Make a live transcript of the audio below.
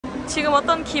지금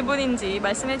어떤 기분인지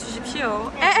말씀해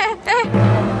주십시오.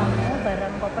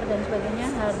 Barang koper dan sebagainya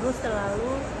harus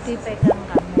selalu dipegang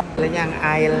kamu. Yang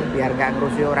ail biar nggak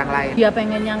ngerusuh orang lain. Dia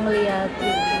pengen yang ngeliat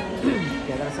gitu.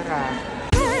 Ya terserah.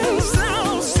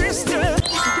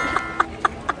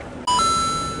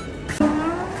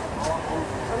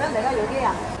 그러면 내가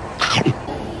여기야.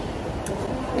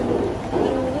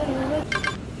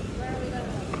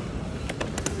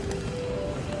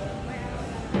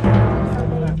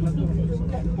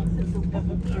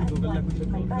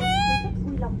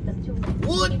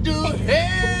 What the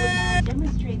hell?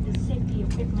 Demonstrate the safety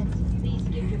equipment. Please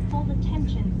give your full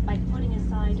attention by putting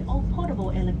aside all portable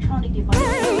electronic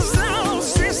devices.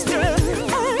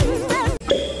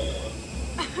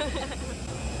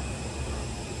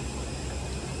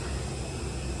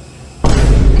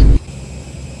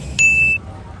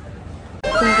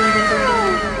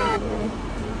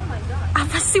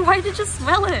 Why did you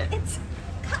smell it? It's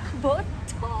botol.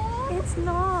 It's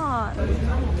not.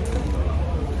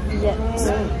 Yes.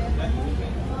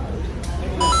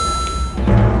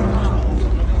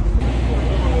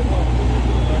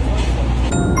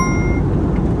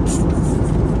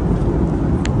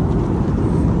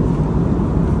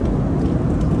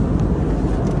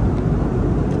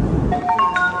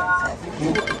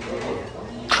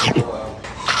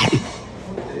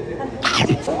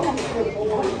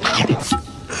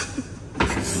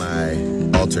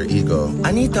 Alter ego.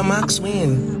 Anita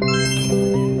Maxwin.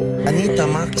 Anita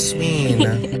Maxwin.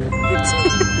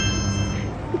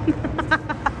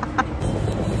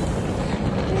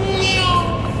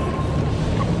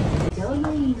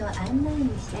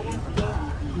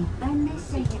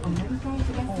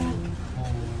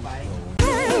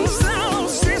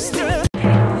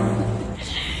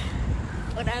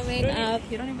 Udah make up.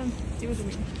 You don't even do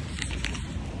me.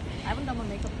 I haven't done my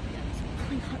makeup yet.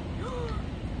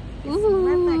 Oh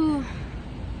my god.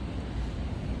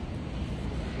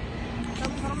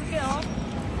 가볼게요.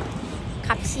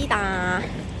 갑시다.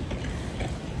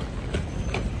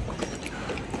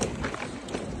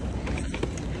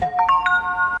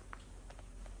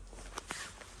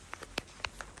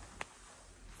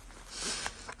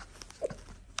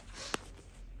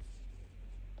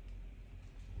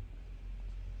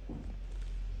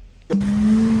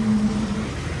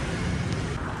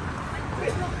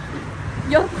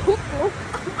 역곡곡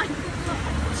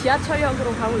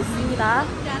지하철역으로 가고 있습니다.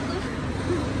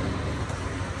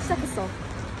 시작했어.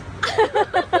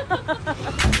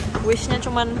 Wishnya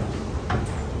cuman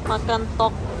makan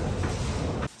tok.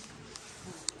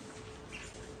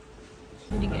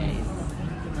 Ini guys.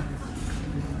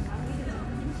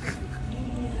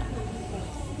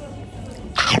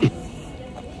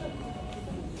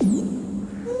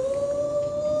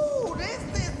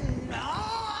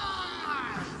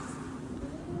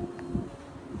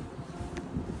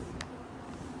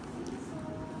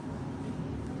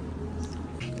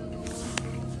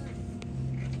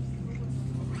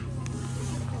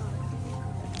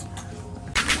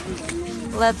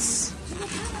 Let's.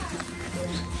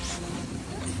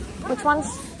 Which ones?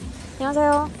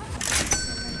 안녕하세요.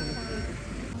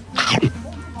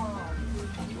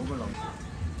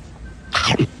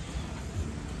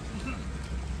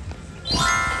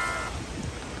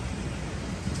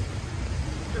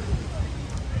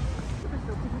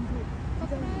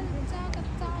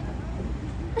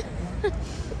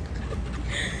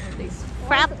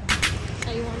 Crap.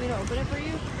 Oh, you want me to open it for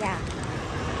you? Yeah.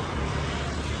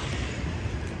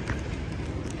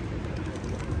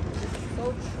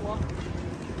 So 추워.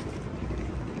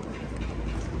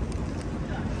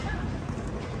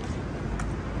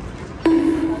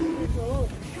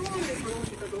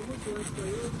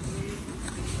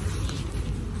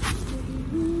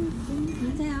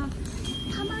 안녕하세요.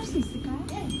 파마할 수 있을까요?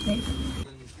 네.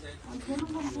 그런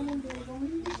건 보는데 너무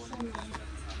힘들어요.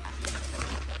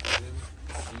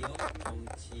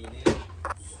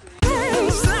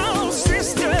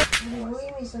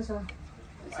 모임이 있어서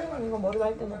선생님 이거 머리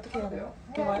갈 때는 어떻게 해야 돼요?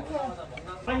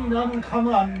 아니 나는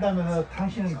가면 안 된다면서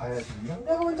당신은 가야지.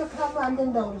 내가 먼저 가면 안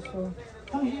된다고 그랬어.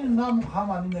 당신은 나는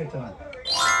가면 안 된다 했잖아.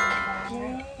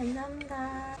 네,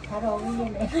 감사합니다. 잘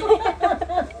어울리네.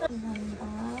 감사합니다.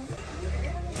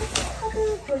 카드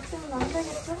결제는 안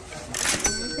되겠죠?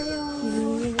 안녕하세요.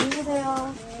 안녕히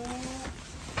계세요.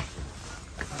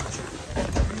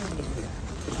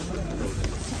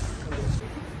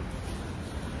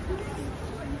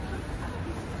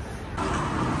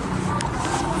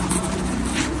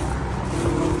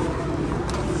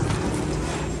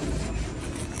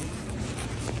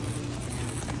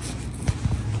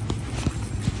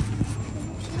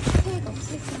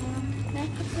 네,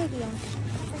 핫팩이요.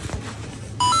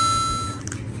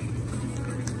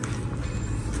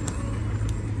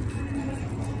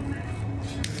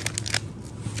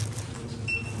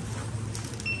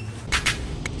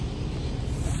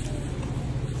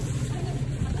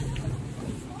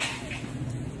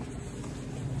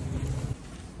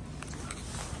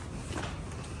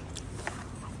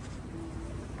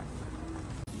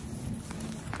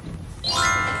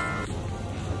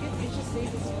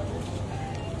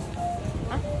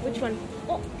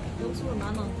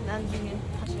 나중에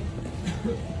다시.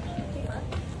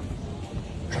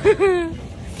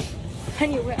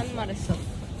 아니 왜 안 말했어?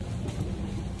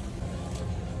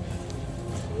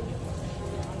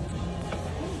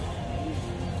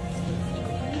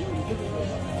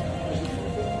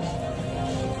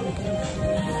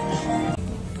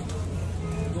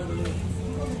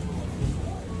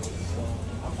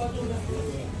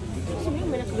 Sebenarnya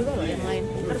banyak juga loh yang lain.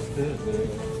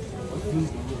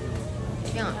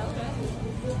 Ya nggak?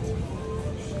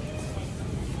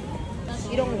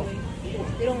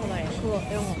 이런 거 말이야. 그거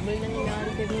이런 거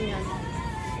물냉면, 비빔면.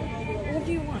 What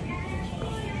do you want?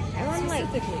 I want like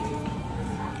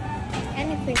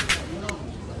anything.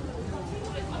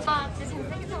 아, 제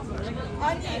생각이 몰래. 뭐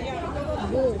할래?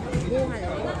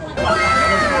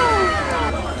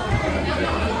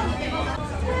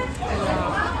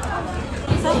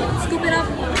 Scoop it up.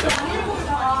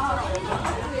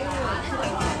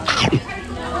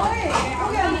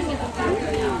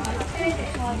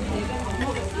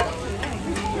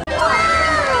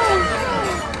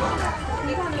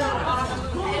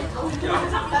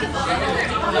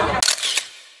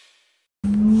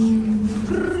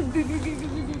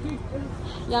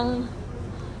 Yang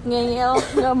ngeyel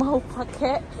nggak mau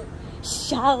pakai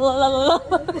shalalala.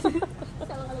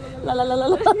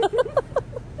 Lalalala.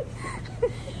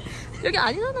 여기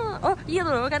아니잖아. 이게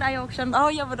너 여기 아이 옥션.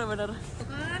 iya bener.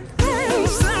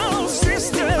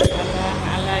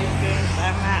 Assalamualaikum,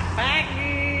 selamat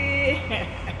pagi.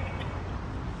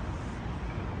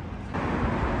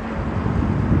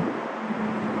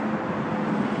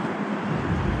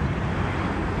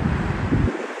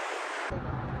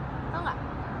 Tau nggak?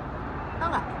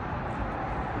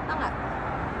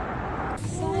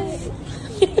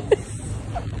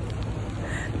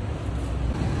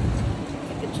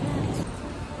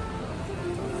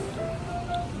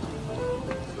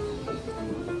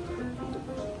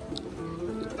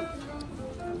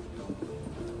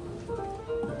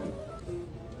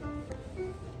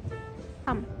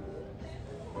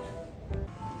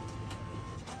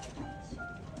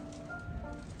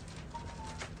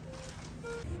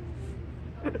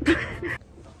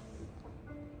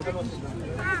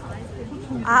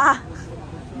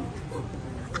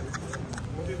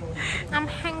 I'm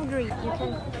hungry. You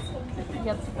can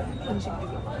get 음식.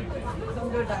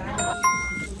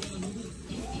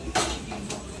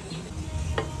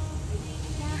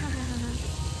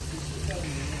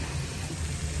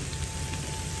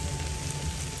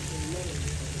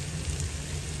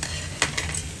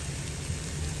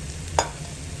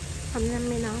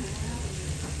 감사합니다.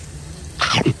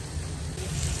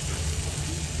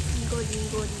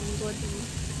 이거지.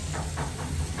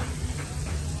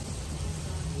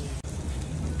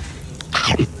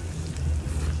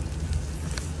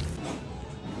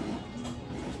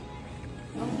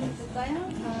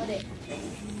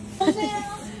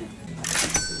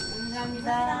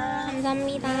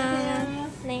 감사합니다.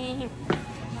 네.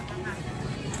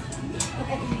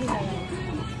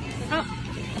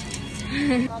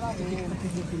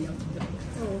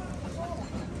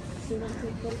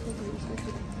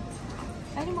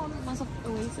 Anyone masuk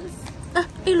Oasis?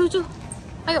 lucu.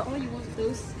 Ayo. Oh, you want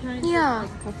those kinds Yeah. of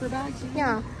like puffer bags?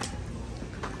 Yeah.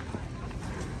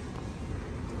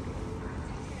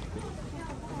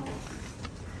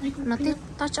 나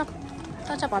touch up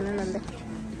안 했는데.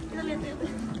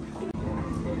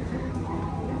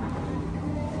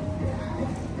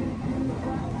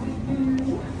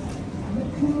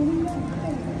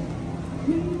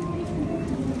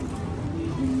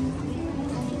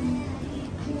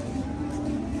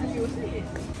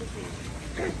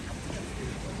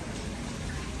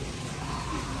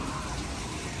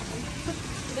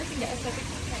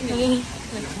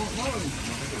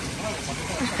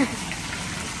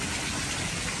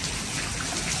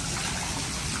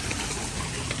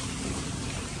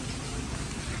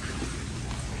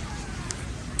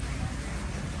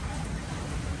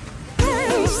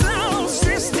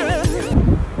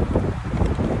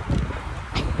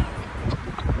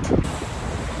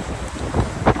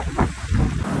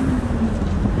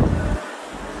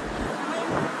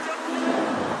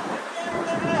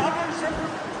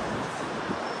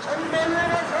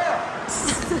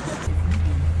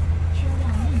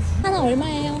 하나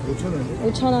얼마예요?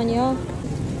 5,000원이요. 5,000원이요?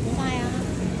 얼마야?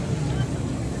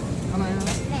 하나요?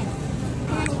 네.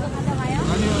 그냥 이거 가져가요?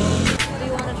 아니요. Do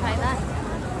you want to try that?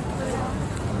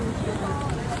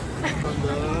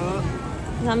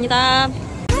 감사합니다.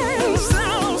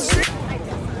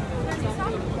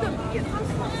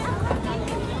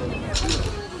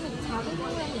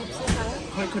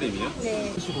 팔크림이요?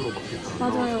 네. 식으로 막 이렇게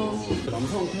맞아요.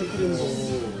 남성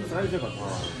팔크림도 사이즈가 다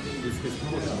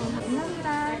비슷비슷하거든요.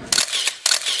 감사합니다.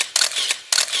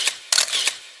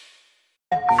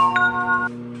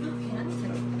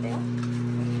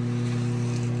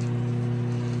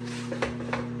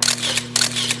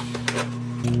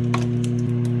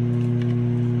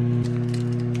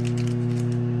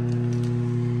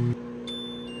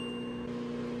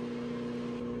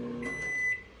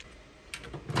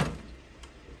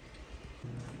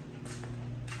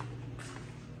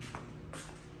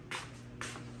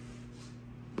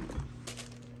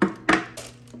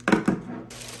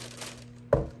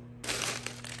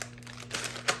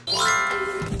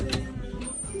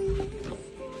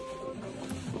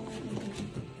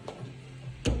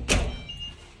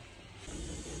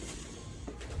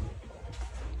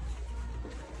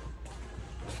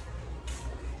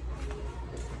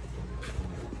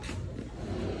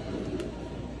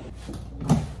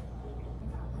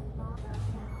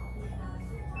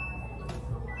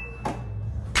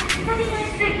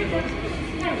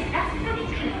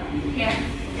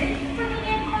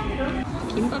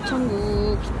 김밥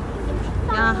천국.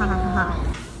 야하하하.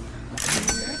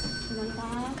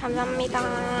 감사합니다.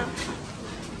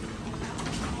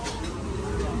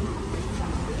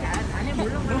 안에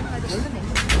물렁물렁하지.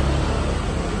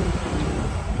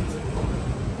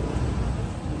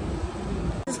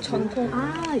 전통.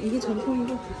 아, 이게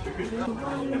전통이고.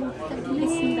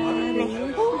 부탁드리겠습니다.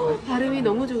 네. 발음이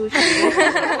너무 좋으시네요.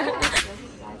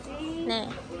 네.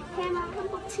 테마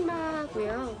한복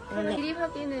치마고요. 네. 길이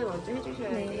확인을 먼저 해주셔야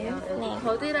돼요. 여기 네.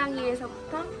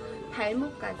 겨드랑이에서부터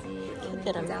발목까지 있는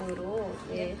기장으로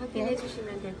확인해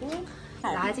주시면 되고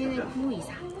라지는 9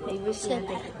 이상 입으시면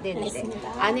돼요. 네네.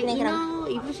 안에 네, 이너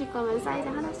입으실 거면 사이즈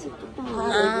하나씩 조금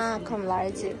아, 그럼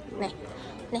라지. 네.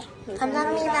 네.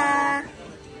 감사합니다.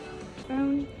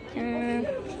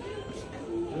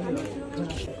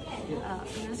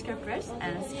 skirt first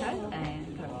and skirt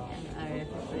and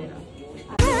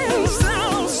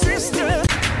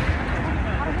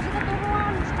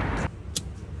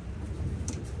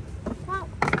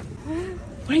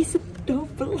Why is it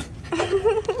double?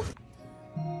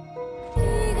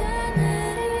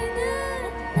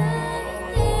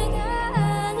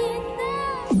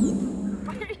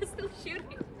 Why are you still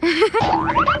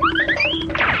shooting?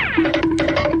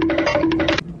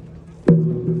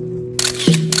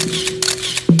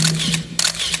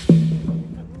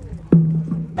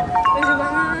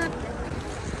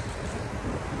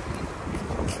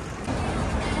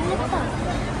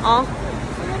 어.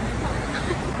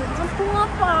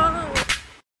 붕어빵.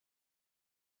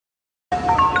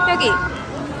 여기.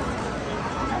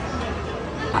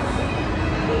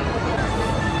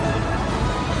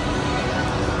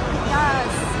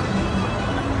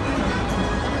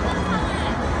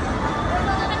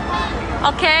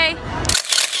 오케이.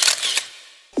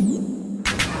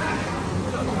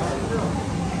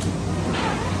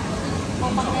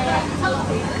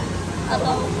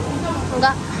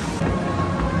 뭔가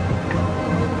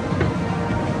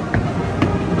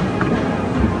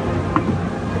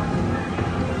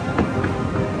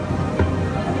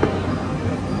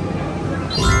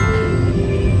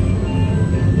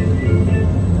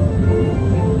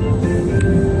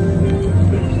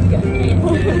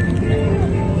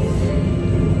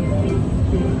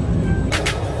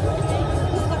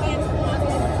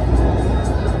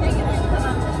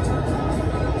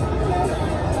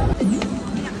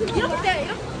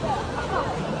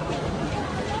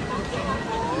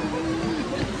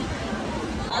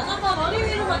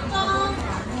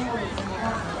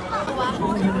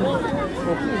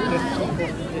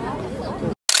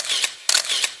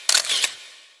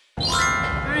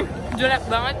Jelek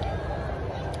banget.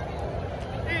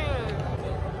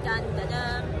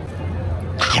 짠짜잔.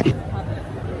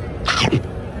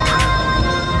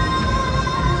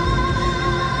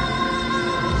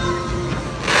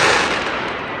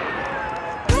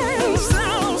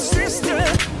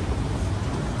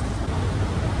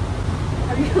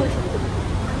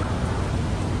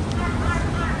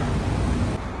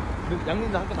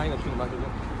 양님도 학교 다니가 주는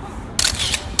맛이죠?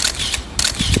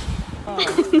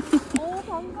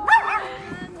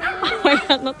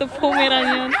 뭐야, 너 또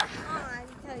포메라니언.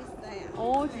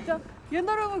 진짜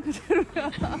옛날하고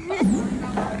그대로야.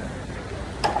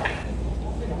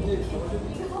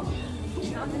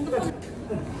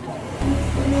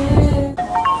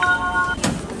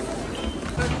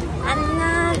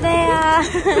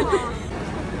 안녕하세요.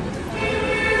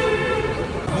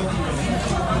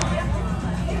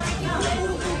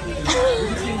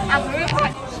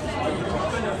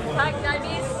 닭갈비.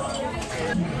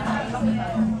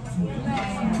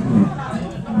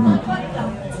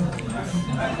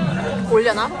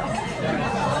 되려나?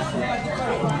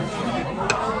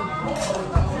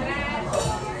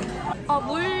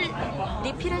 물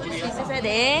리필해줄 수 있으세요?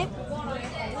 네.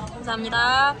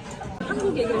 감사합니다.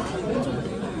 한국 얘기를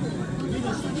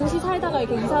도시 살다가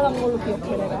이렇게 이사 간 걸로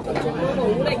기억해 내가. 그래서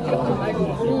오래 기억하지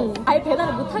말고. 아예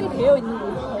배달을 못하게 되어 있는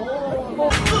거예요.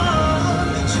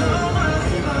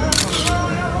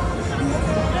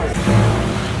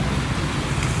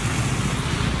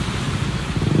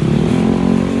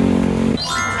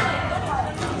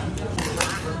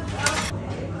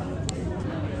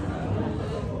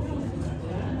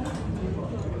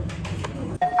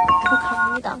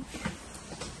 갑니다.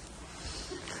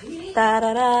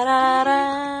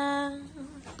 따라라라라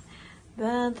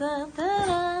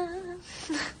따다다라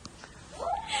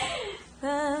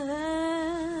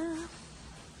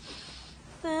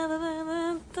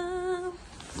따다다다.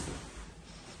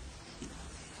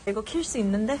 이거 킬 수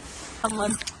있는데?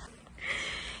 한번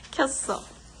켰어.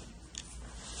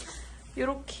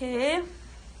 이렇게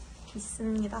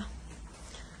있습니다.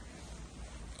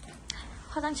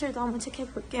 화장실도 한번 체크해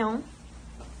볼게요.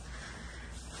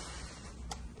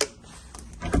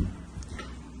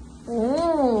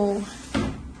 오.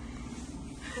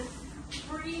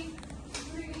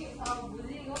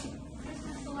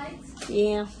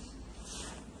 Yeah.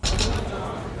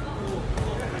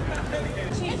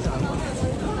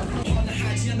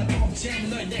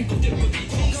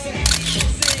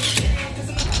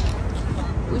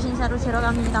 우신사로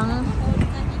들어갑니다.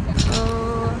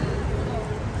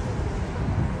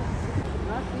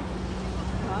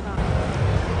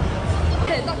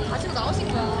 딱 다시로 나오신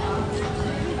거야.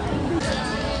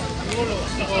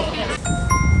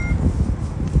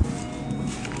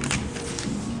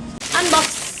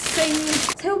 언박싱.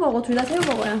 새우버거, 둘 다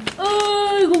새우버거야.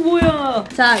 이거 뭐야?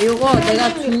 자, 요거 내가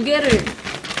 2개를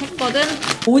했거든.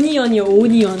 오니언이요,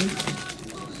 오니언.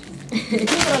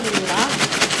 힘들어집니다.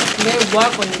 내일 뭐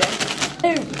할 건데?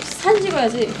 내일 사진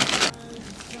찍어야지.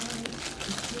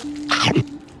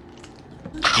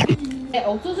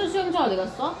 옥수수 수영장 어디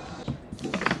갔어?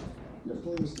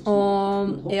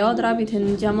 에어드랍이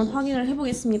되는지 한번 확인을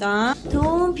해보겠습니다.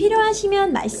 도움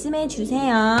필요하시면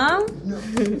말씀해주세요.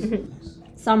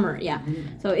 Summer, yeah.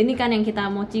 So ini kan yang kita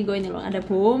mau cigoin loh. Ada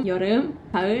봄, 여름,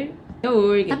 가을,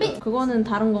 겨울. Gitu. Tapi 그거는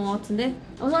다른 거 같은데.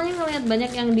 우선 ngeliat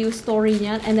banyak yang di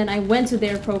story-nya, and then I went to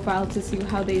their profile to see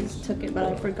how they took it, but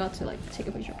I forgot to like take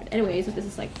a picture of it. Anyway, so this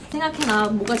is like 생각해놔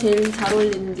뭐가 제일 잘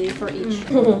어울리는지 for each.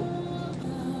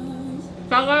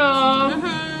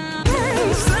 작아요.